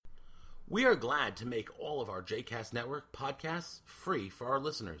We are glad to make all of our JCast Network podcasts free for our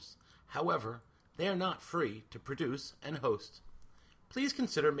listeners. However, they are not free to produce and host. Please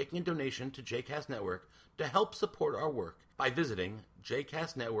consider making a donation to JCast Network to help support our work by visiting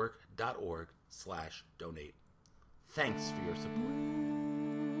jcastnetwork.org/donate. Thanks for your support.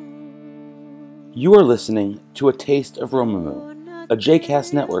 You are listening to A Taste of Romamu, a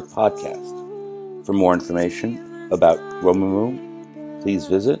JCast Network podcast. For more information about Romamu, please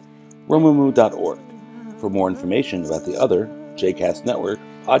visit romamu.org. For more information about the other JCast Network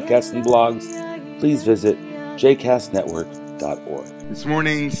podcasts and blogs, please visit jcastnetwork.org. This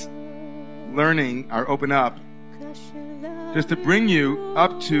morning's learning, our Open Up, just to bring you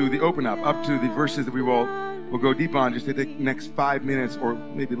up to the Open Up, up to the verses that we'll go deep on, just to take the next 5 minutes or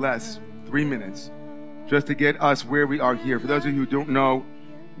maybe less, 3 minutes, just to get us where we are here. For those of you who don't know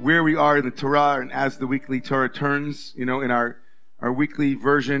where we are in the Torah, and as the weekly Torah turns, in our weekly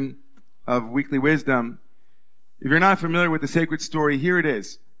version of Weekly Wisdom, if you're not familiar with the sacred story, here it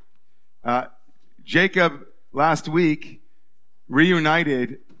is. Jacob last week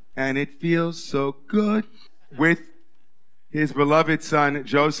reunited, and it feels so good, with his beloved son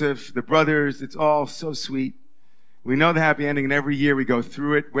Joseph, the brothers. It's all so sweet. We know the happy ending, and every year we go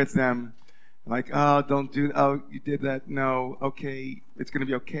through it with them. Like, you did that. No, okay, it's going to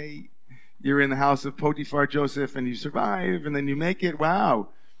be okay. You're in the house of Potiphar, Joseph, and you survive, and then you make it. Wow.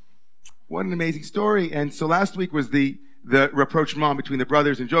 What an amazing story. And so last week was the rapprochement between the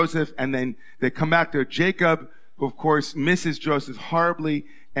brothers and Joseph, and then they come back to Jacob, who of course misses Joseph horribly,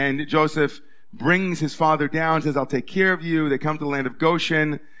 and Joseph brings his father down, says, I'll take care of you. They come to the land of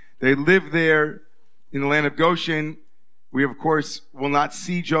Goshen. They live there in the land of Goshen. We, of course, will not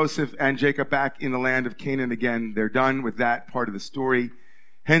see Joseph and Jacob back in the land of Canaan again. They're done with that part of the story.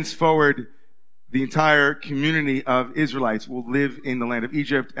 Henceforward, the entire community of Israelites will live in the land of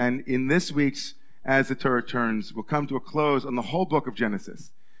Egypt. And in this week's As the Torah Turns, we'll come to a close on the whole book of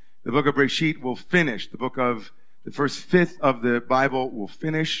Genesis. The book of Bereshit will finish. The book of the first fifth of the Bible will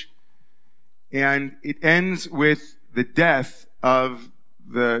finish. And it ends with the death of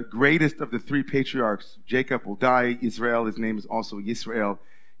the greatest of the three patriarchs. Jacob will die. Israel, his name is also Yisrael.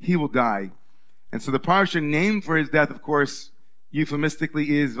 He will die. And so the parsha named for his death, of course,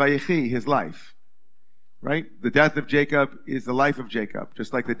 euphemistically is Vayechi, his life. Right? The death of Jacob is the life of Jacob,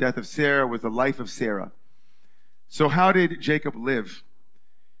 just like the death of Sarah was the life of Sarah. So how did Jacob live?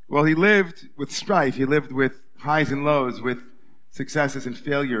 Well, he lived with strife. He lived with highs and lows, with successes and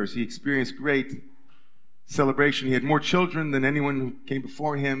failures. He experienced great celebration. He had more children than anyone who came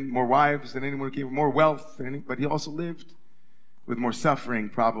before him, more wives than anyone who came, more wealth than anyone, but he also lived with more suffering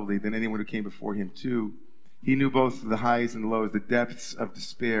probably than anyone who came before him too. He knew both the highs and the lows, the depths of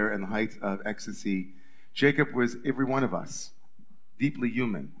despair and the heights of ecstasy. Jacob was every one of us, deeply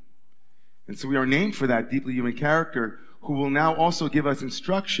human. And so we are named for that deeply human character, who will now also give us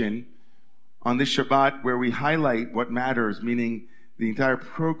instruction on this Shabbat, where we highlight what matters, meaning the entire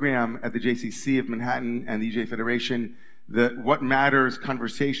program at the JCC of Manhattan and the EJ Federation, the what matters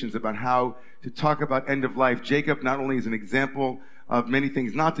conversations about how to talk about end of life. Jacob not only is an example of many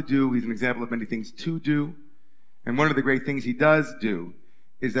things not to do, he's an example of many things to do. And one of the great things he does do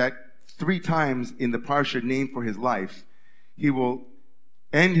is that 3 times in the parsha named for his life, he will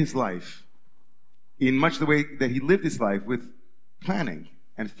end his life in much the way that he lived his life, with planning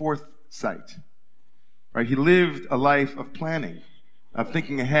and foresight. Right? He lived a life of planning, of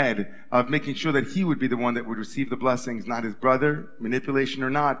thinking ahead, of making sure that he would be the one that would receive the blessings, not his brother, manipulation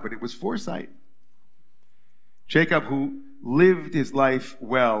or not, but it was foresight. Jacob, who lived his life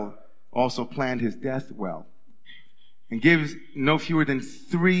well, also planned his death well, and gives no fewer than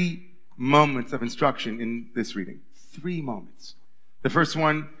 3 moments of instruction in this reading. 3 moments. The first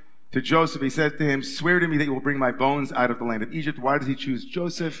one, to Joseph, he said to him, swear to me that you will bring my bones out of the land of Egypt. Why does he choose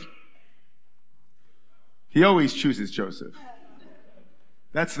Joseph? He always chooses Joseph.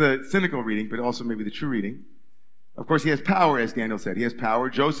 That's the cynical reading, but also maybe the true reading. Of course, he has power, as Daniel said. He has power.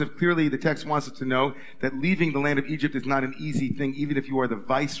 Joseph, clearly the text wants us to know that leaving the land of Egypt is not an easy thing, even if you are the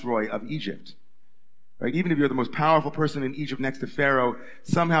viceroy of Egypt. Right? Even if you're the most powerful person in Egypt next to Pharaoh,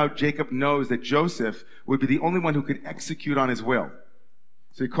 somehow Jacob knows that Joseph would be the only one who could execute on his will.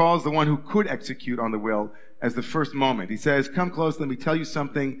 So he calls the one who could execute on the will as the first moment. He says, come close, let me tell you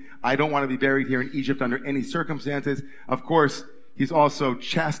something. I don't want to be buried here in Egypt under any circumstances. Of course, he's also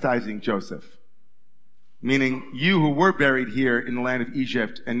chastising Joseph, meaning you who were buried here in the land of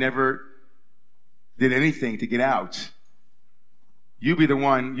Egypt and never did anything to get out, you be the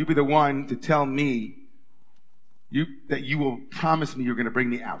one to tell me that you will promise me you're going to bring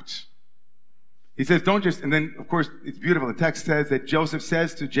me out. He says, don't just, and then, of course, it's beautiful. The text says that Joseph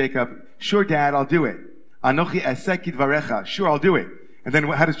says to Jacob, sure, Dad, I'll do it. Anochi esek kidvarecha. Sure, I'll do it. And then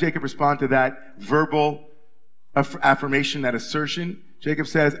how does Jacob respond to that verbal affirmation, that assertion? Jacob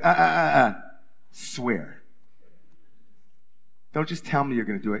says, swear. Don't just tell me you're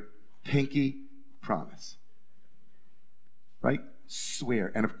going to do it. Pinky promise. Right?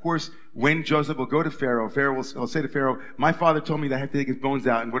 Swear. And of course, when Joseph will go to Pharaoh, Pharaoh will say to Pharaoh, my father told me that I have to take his bones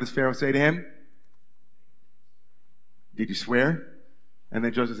out. And what does Pharaoh say to him? Did you swear? And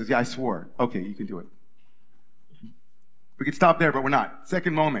then Joseph says, yeah, I swore. Okay, you can do it. We could stop there, but we're not.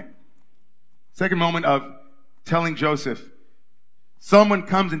 Second moment of telling Joseph. Someone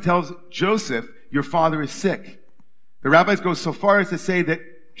comes and tells Joseph, your father is sick. The rabbis go so far as to say that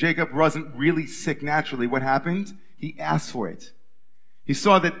Jacob wasn't really sick naturally. What happened? He asked for it. He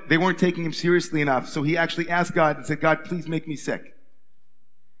saw that they weren't taking him seriously enough, so he actually asked God and said, God, please make me sick.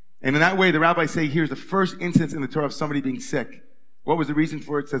 And in that way, the rabbis say, here's the first instance in the Torah of somebody being sick. What was the reason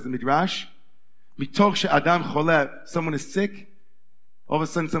for it? Says the Midrash. Mitoch she'adam choleh, someone is sick. All of a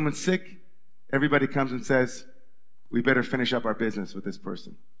sudden, someone's sick. Everybody comes and says, we better finish up our business with this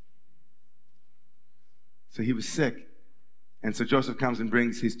person. So he was sick. And so Joseph comes and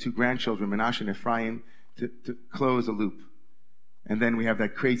brings his two grandchildren, Menashe and Ephraim, to close a loop. And then we have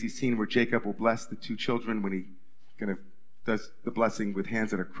that crazy scene where Jacob will bless the two children when he kind of does the blessing with hands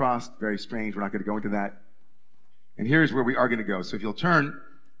that are crossed. Very strange. We're not going to go into that. And here's where we are going to go. So if you'll turn,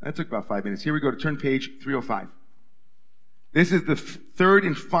 that took about 5 minutes. Here we go to turn page 305. This is the third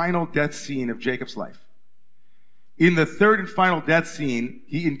and final death scene of Jacob's life. In the third and final death scene,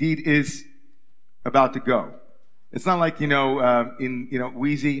 he indeed is about to go. It's not like,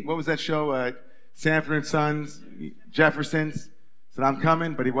 Wheezy, what was that show? Sanford and Sons, Jefferson's. Said, I'm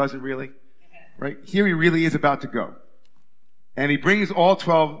coming, but he wasn't really. Right? Here he really is about to go. And he brings all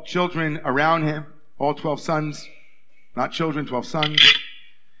 12 children around him, all 12 sons, not children, 12 sons.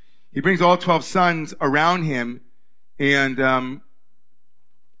 He brings all 12 sons around him, and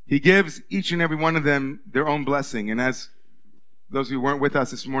he gives each and every one of them their own blessing. And as those who weren't with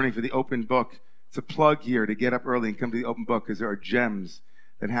us this morning for the open book, it's a plug here to get up early and come to the open book, because there are gems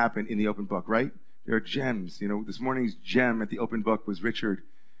that happen in the open book, right? There are gems. This morning's gem at the open book was Richard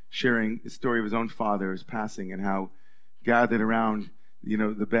sharing the story of his own father's passing and how gathered around,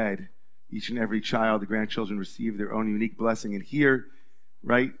 the bed, each and every child, the grandchildren, received their own unique blessing. And here,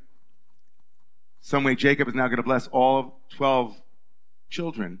 right, some way Jacob is now going to bless all 12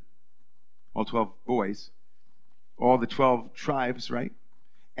 children, all 12 boys, all the 12 tribes, right?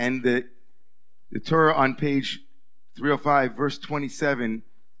 And the Torah on page 305, verse 27,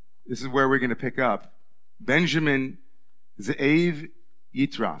 this is where we're going to pick up. Benjamin Ze'ev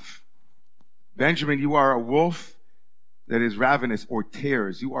Yitraf. Benjamin, you are a wolf that is ravenous or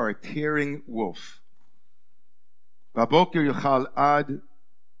tears. You are a tearing wolf. Baboker yuchal ad,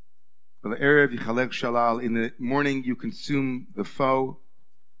 v'le'erev yichalek shalal. In the morning you consume the foe.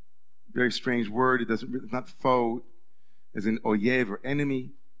 Very strange word. It's not foe as in oyev or enemy.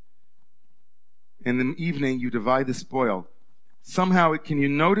 In the evening you divide the spoil. Somehow, can you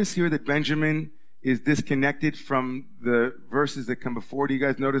notice here that Benjamin is disconnected from the verses that come before? Do you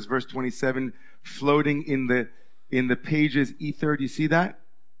guys notice verse 27 floating in the pages ether? Do you see that?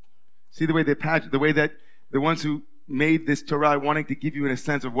 See the way that the ones who made this Torah wanting to give you in a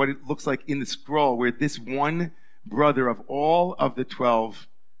sense of what it looks like in the scroll, where this one brother of all of the 12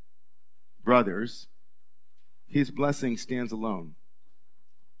 brothers, his blessing stands alone.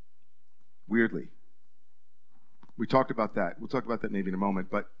 Weirdly. We talked about that. We'll talk about that maybe in a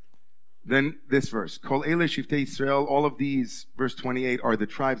moment. But then this verse. Kol ele shiftei Yisrael. All of these, verse 28, are the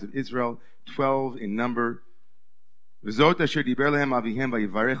tribes of Israel, 12 in number. V'zot asher diber lehem avihem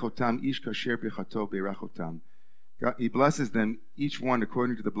vayivarech otam ish kasher b'chato beirach otam. He blesses them, each one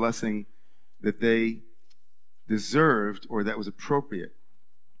according to the blessing that they deserved or that was appropriate.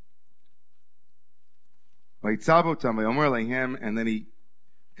 Vayitzav otam vayomer lehem, and then he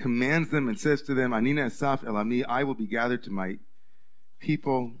commands them and says to them, Anina esaf el ami, I will be gathered to my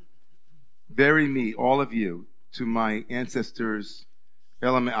people. Bury me, all of you, to my ancestors.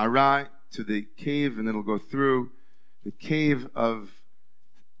 El me'arai, to the cave, and it'll go through the cave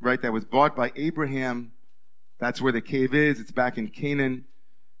that was bought by Abraham. That's where the cave is. It's back in Canaan.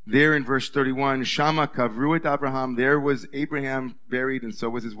 There in verse 31, Shama kavruit Abraham. There was Abraham buried, and so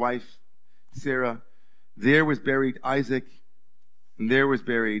was his wife, Sarah. There was buried Isaac. And there was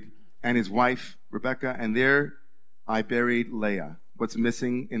buried, and his wife, Rebekah, and there I buried Leah. What's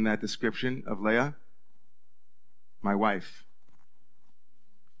missing in that description of Leah? My wife.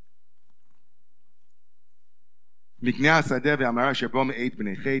 This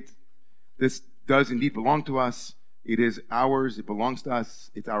does indeed belong to us. It is ours. It belongs to us.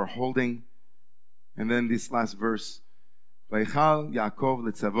 It's our holding. And then this last verse, Vaychal Yaakov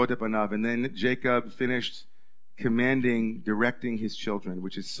letzavot banav, and then Jacob finished commanding, directing his children,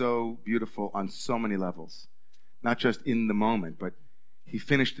 which is so beautiful on so many levels. Not just in the moment, but he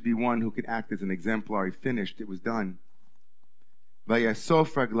finished to be one who could act as an exemplar. He finished. It was done.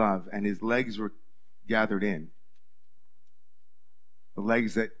 Vayasof raglav, and his legs were gathered in. The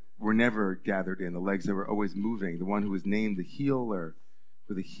legs that were never gathered in, the legs that were always moving, the one who was named the healer,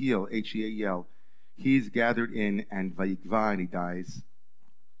 with a heel, H-E-A-L. He's gathered in, and vayikva, and he dies,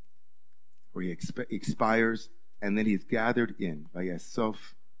 or he expires, and then he's gathered in. Vayasef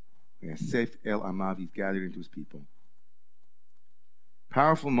el amav, he's gathered into his people.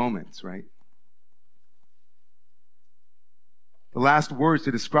 Powerful moments, right? The last words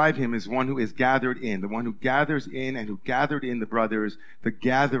to describe him is one who is gathered in, the one who gathers in and who gathered in the brothers, the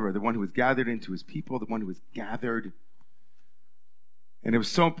gatherer, the one who is gathered into his people, the one who is gathered. And it was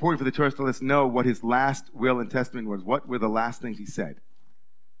so important for the Torah to let us know what his last will and testament was. What were the last things he said?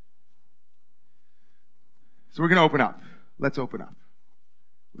 So we're going to open up. Let's open up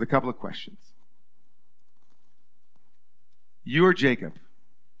with a couple of questions. You are Jacob,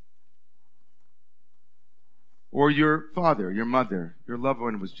 or your father, your mother, your loved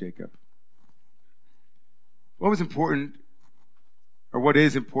one was Jacob. What was important, or what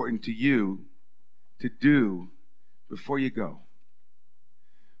is important to you to do before you go?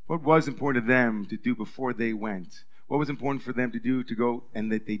 What was important to them to do before they went? What was important for them to do to go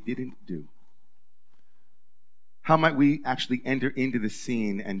and that they didn't do? How might we actually enter into the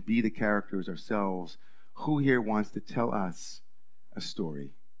scene and be the characters ourselves? Who here wants to tell us a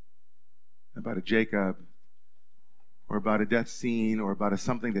story about a Jacob, or about a death scene, or about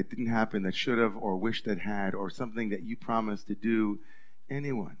something that didn't happen that should have, or wished that had, or something that you promised to do?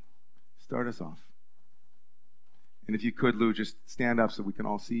 Anyone? Start us off. And if you could, Lou, just stand up so we can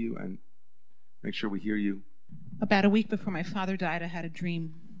all see you and make sure we hear you. About a week before my father died, I had a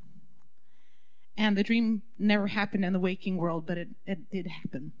dream. And the dream never happened in the waking world, but it did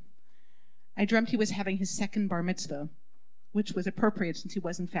happen. I dreamt he was having his second bar mitzvah, which was appropriate since he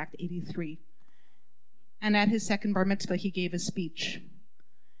was, in fact, 83. And at his second bar mitzvah, he gave a speech.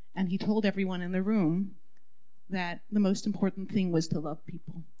 And he told everyone in the room that the most important thing was to love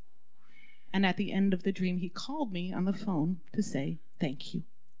people. And at the end of the dream, he called me on the phone to say thank you.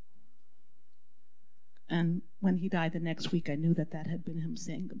 And when he died the next week, I knew that had been him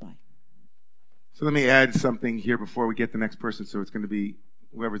saying goodbye. So let me add something here before we get the next person. So it's going to be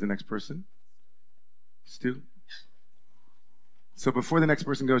whoever's the next person. Stu? So before the next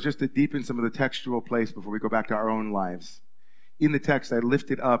person goes, just to deepen some of the textual place before we go back to our own lives. In the text, I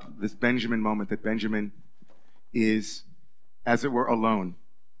lifted up this Benjamin moment, that Benjamin is, as it were, alone.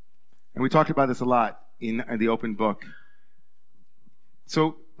 And we talked about this a lot in the open book.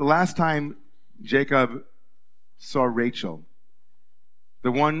 So the last time Jacob saw Rachel,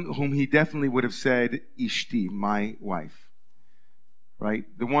 the one whom he definitely would have said, Ishti, my wife, right?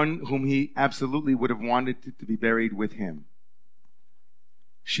 The one whom he absolutely would have wanted to be buried with him.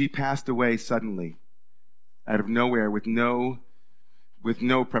 She passed away suddenly, out of nowhere, with no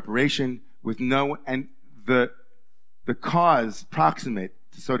preparation, and the cause proximate,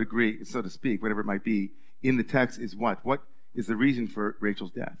 so to speak, whatever it might be, in the text is what? What is the reason for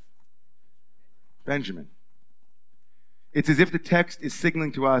Rachel's death? Benjamin. It's as if the text is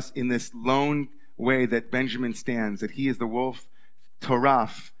signaling to us in this lone way that Benjamin stands, that he is the wolf,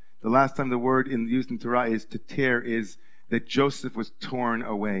 toraf. The last time the word used in Torah is to tear, is that Joseph was torn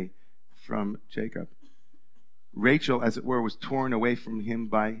away from Jacob. Rachel, as it were, was torn away from him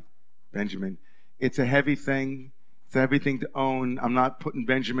by Benjamin. It's a heavy thing. It's a heavy thing to own. I'm not putting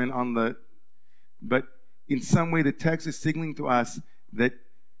Benjamin on but in some way the text is signaling to us that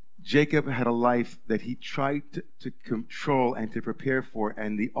Jacob had a life that he tried to control and to prepare for,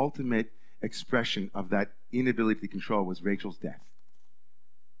 and the ultimate expression of that inability to control was Rachel's death.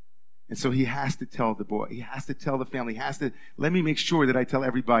 And so he has to tell the boy, he has to tell the family, let me make sure that I tell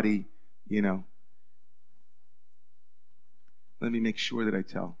everybody, let me make sure that I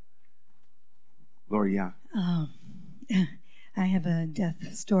tell. Lori, yeah. I have a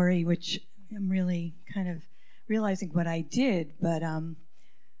death story, which I'm really kind of realizing what I did, but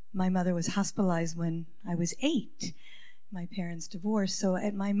my mother was hospitalized when I was 8. My parents divorced, so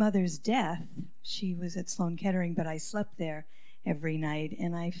at my mother's death, she was at Sloan Kettering, but I slept there every night,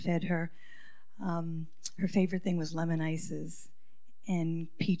 and I fed her. Her favorite thing was lemon ices and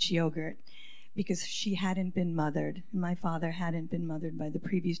peach yogurt, because she hadn't been mothered. My father hadn't been mothered by the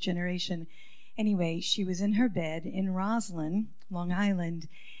previous generation. Anyway, she was in her bed in Roslyn, Long Island,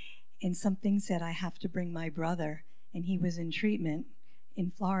 and something said, I have to bring my brother. And he was in treatment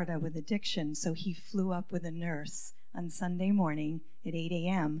in Florida with addiction, so he flew up with a nurse on Sunday morning at 8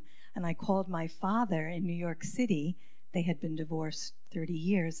 a.m. And I called my father in New York City. They had been divorced 30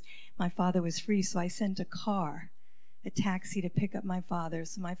 years. My father was free, so I sent a taxi to pick up my father.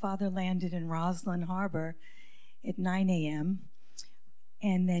 So my father landed in Roslyn Harbor at 9 a.m.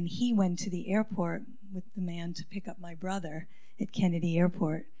 And then he went to the airport with the man to pick up my brother at Kennedy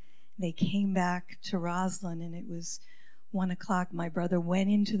Airport. They came back to Roslyn, and it was 1 o'clock. My brother went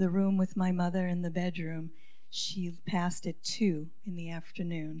into the room with my mother in the bedroom. She passed at 2 in the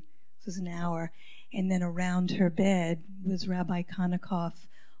afternoon. It was an hour. And then around her bed was Rabbi Konikoff,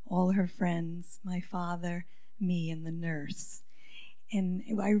 all her friends, my father, me, and the nurse. And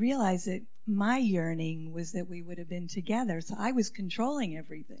I realized that my yearning was that we would have been together. So I was controlling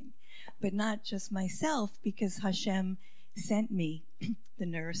everything, but not just myself, because Hashem sent me the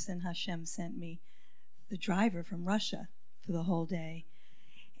nurse, and Hashem sent me the driver from Russia for the whole day.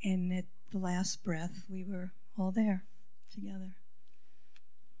 And at the last breath, we were all there together.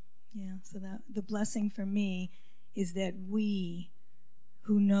 Yeah, so that the blessing for me is that we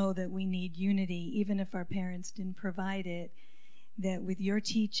who know that we need unity, even if our parents didn't provide it, that with your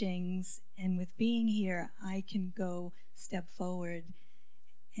teachings and with being here, I can go step forward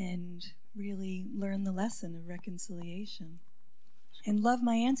and really learn the lesson of reconciliation and love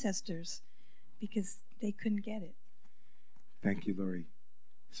my ancestors because they couldn't get it. Thank you, Lori.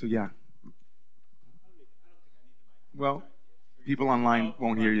 So, yeah. Well, people online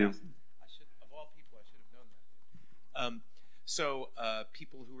won't hear you. Of all people, I should have known that.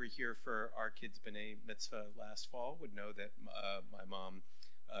 People who were here for our kids' B'nai Mitzvah last fall would know that my mom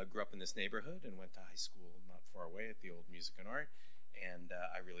grew up in this neighborhood and went to high school not far away at the old Music and Art. And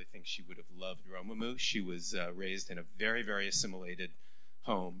I really think she would have loved Romamu. She was raised in a very, very assimilated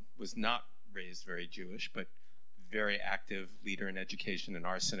home, was not raised very Jewish, but very active leader in education in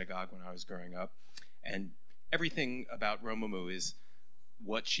our synagogue when I was growing up. And everything about Romamu is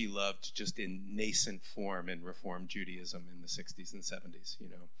what she loved just in nascent form in Reform Judaism in the 60s and 70s, you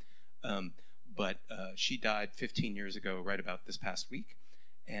know. But she died 15 years ago, right about this past week.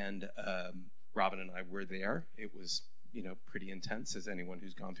 And Robin and I were there. It was, you know, pretty intense, as anyone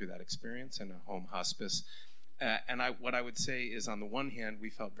who's gone through that experience in a home hospice. What I would say is, on the one hand, we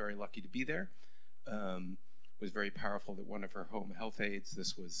felt very lucky to be there. It was very powerful that one of her home health aides,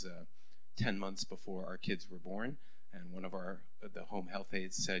 this was 10 months before our kids were born, and one of the home health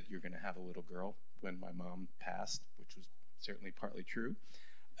aides said, "You're going to have a little girl," when my mom passed, which was certainly partly true.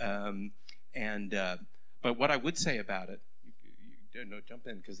 But what I would say about it, no, jump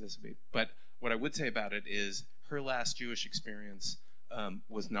in because this will be. But what I would say about it is her last Jewish experience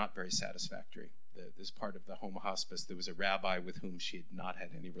was not very satisfactory. This part of the home hospice, there was a rabbi with whom she had not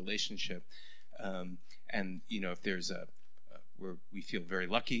had any relationship, and you know, if there's we feel very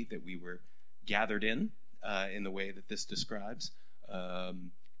lucky that we were gathered in the way that this describes,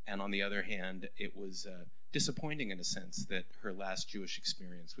 and on the other hand, it was disappointing in a sense that her last Jewish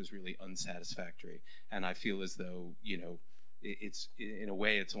experience was really unsatisfactory, and I feel as though, you know, it's in a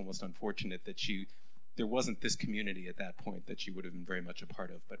way it's almost unfortunate that there wasn't this community at that point that she would have been very much a part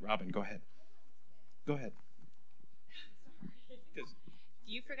of. But Robin, go ahead. Go ahead.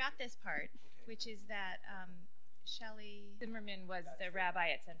 You forgot this part, which is that Shelley Zimmerman was the rabbi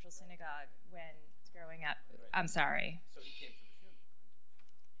at Central Synagogue when growing up. I'm sorry. So he came to the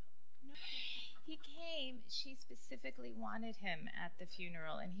funeral. He came. She specifically wanted him at the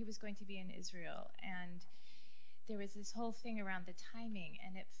funeral, and he was going to be in Israel. And there was this whole thing around the timing,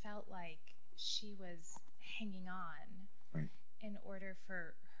 and it felt like she was hanging on in order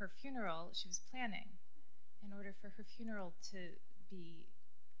for her funeral. She was planning in order for her funeral to be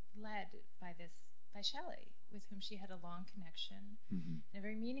led by Shelley, with whom she had a long connection, and a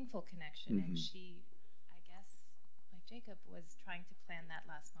very meaningful connection. And she, I guess, like Jacob, was trying to plan that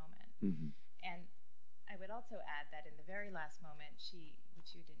last moment. And I would also add that in the very last moment,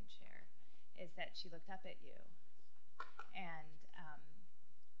 which you didn't share, is that she looked up at you. And,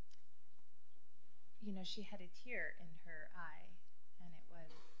 you know, she had a tear in her eye, and it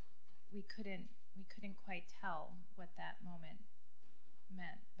was, we couldn't quite tell what that moment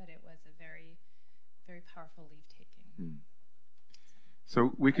meant, but it was a very, very powerful leave-taking.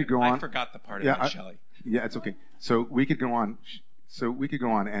 So we could go on. I forgot the part about Shelley. Yeah, it's okay. So we could go on.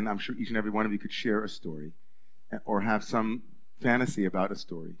 And I'm sure each and every one of you could share a story or have some fantasy about a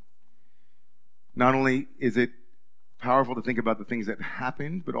story. Not only is it powerful to think about the things that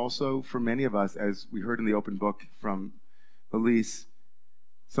happened, but also for many of us, as we heard in the open book from Elise,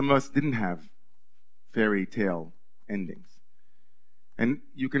 some of us didn't have fairy tale endings. And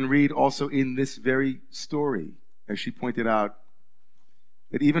you can read also in this very story, as she pointed out,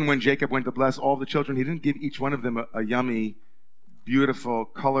 that even when Jacob went to bless all the children, he didn't give each one of them a yummy, beautiful,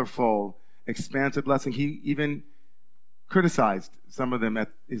 colorful, expansive blessing. He even criticized some of them at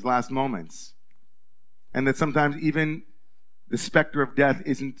his last moments. And that sometimes even the specter of death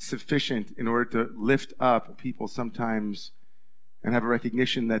isn't sufficient in order to lift up people sometimes and have a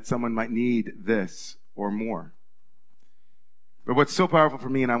recognition that someone might need this or more. But what's so powerful for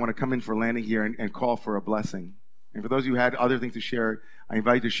me, and I want to come in for landing here and call for a blessing. And for those who had other things to share, I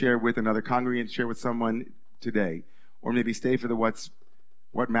invite you to share with another congregant, share with someone today, or maybe stay for the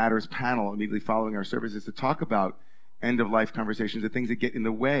What Matters panel immediately following our services to talk about end-of-life conversations, the things that get in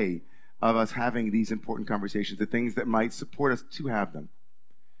the way of us having these important conversations, the things that might support us to have them.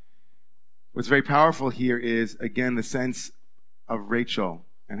 What's very powerful here is, again, the sense of Rachel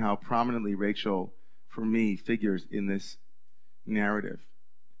and how prominently Rachel, for me, figures in this narrative.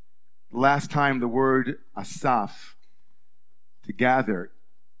 The last time the word asaf, to gather,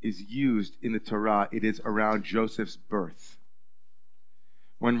 is used in the Torah, it is around Joseph's birth.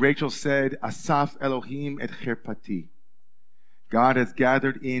 When Rachel said, Asaf Elohim et cherpati, God has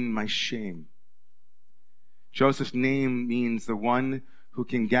gathered in my shame. Joseph's name means the one who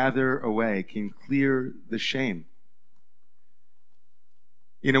can gather away, can clear the shame.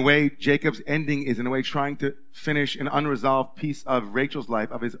 In a way, Jacob's ending is in a way trying to finish an unresolved piece of Rachel's life,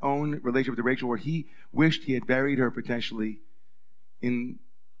 of his own relationship with Rachel, where he wished he had buried her potentially in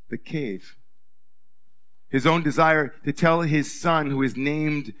the cave. His own desire to tell his son, who is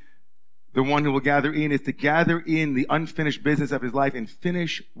named the one who will gather in, is to gather in the unfinished business of his life and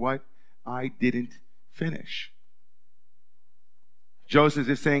finish what I didn't finish. Joseph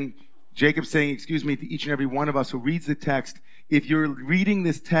is saying, Jacob's saying, to each and every one of us who reads the text, if you're reading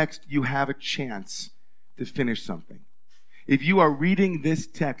this text, you have a chance to finish something. If you are reading this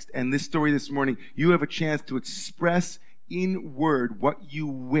text and this story this morning, you have a chance to express in word what you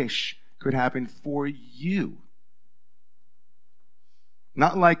wish could happen for you.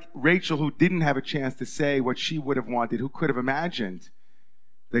 Not like Rachel, who didn't have a chance to say what she would have wanted, who could have imagined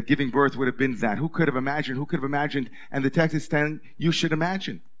that giving birth would have been that. Who could have imagined? And the text is saying, you should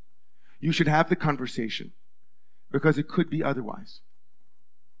imagine. You should have the conversation, because it could be otherwise.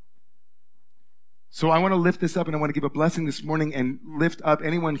 So I want to lift this up, and I want to give a blessing this morning and lift up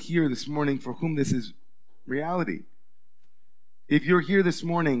anyone here this morning for whom this is reality. If you're here this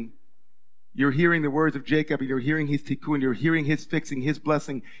morning, you're hearing the words of Jacob, and you're hearing his tikkun, you're hearing his fixing, his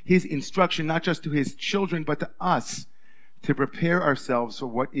blessing, his instruction, not just to his children, but to us, to prepare ourselves for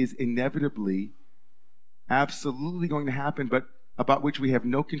what is inevitably, absolutely going to happen, but about which we have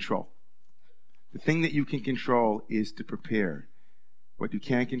no control. The thing that you can control is to prepare. What you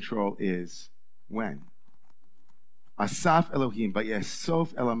can't control is when. Asaf Elohim,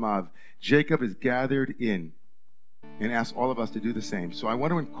 Vayesof Elamav. Jacob is gathered in and asks all of us to do the same. So I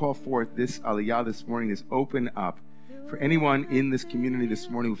want to call forth this aliyah this morning, this open up, for anyone in this community this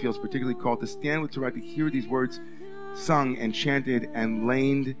morning who feels particularly called to stand with Torah, to hear these words sung and chanted and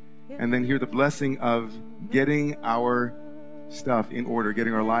laned, and then hear the blessing of getting our stuff in order,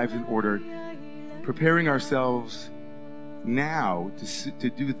 getting our lives in order, preparing ourselves now to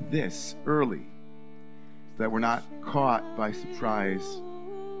do this early, so that we're not caught by surprise.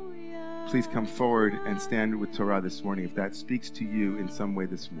 Please come forward and stand with Torah this morning if that speaks to you in some way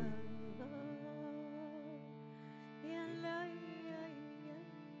this morning.